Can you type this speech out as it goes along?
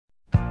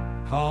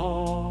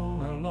Call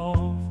a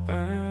law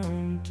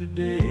firm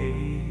today.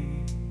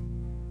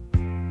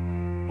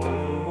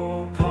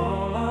 Oh,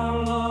 call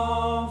a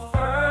law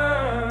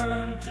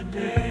firm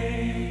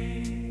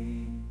today.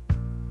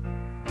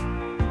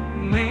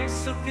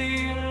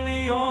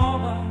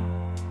 Mesothelioma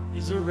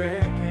is a rare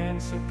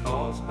cancer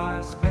caused by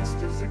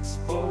asbestos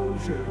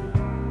exposure.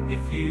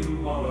 If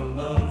you or a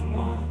loved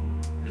one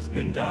has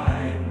been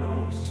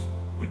diagnosed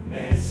with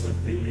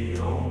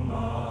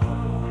mesothelioma,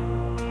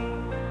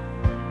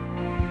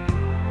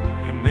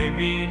 may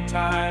be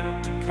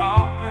entitled to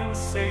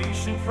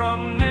compensation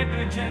from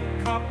negligent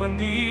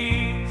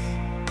companies.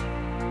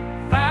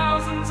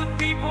 Thousands of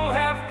people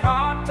have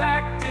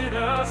contacted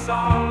us.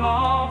 Our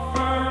law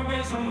firm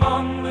is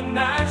among the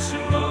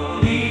national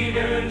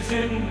leaders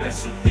in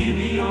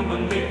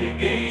mesothelioma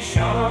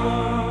litigation.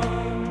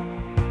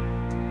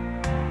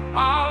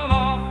 Our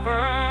law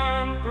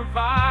firm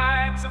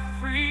provides a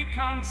free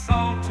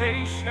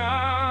consultation.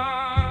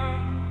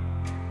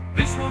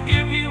 This will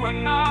give you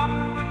an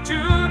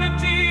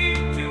opportunity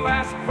to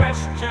ask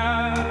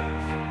questions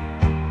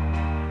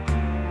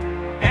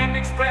and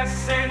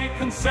express any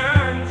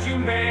concerns you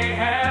may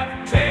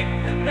have. Take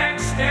the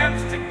next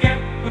steps to get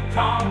the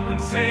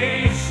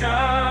compensation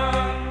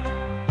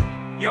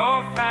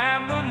your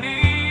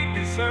family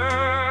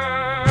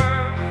deserves.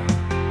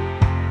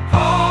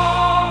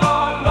 Call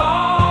our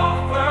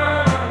law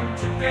firm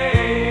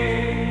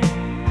today.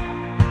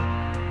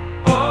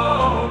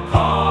 Oh,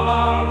 call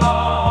our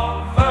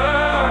law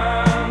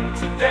firm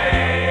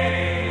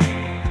today.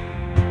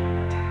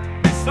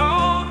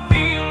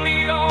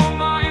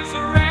 Mesothelioma is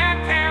a rare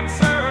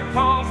cancer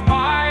caused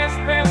by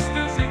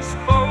asbestos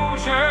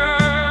exposure.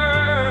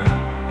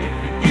 If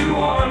you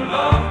or a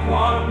loved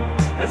one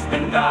has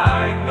been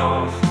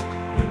diagnosed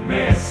with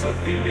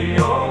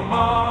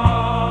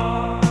mesothelioma,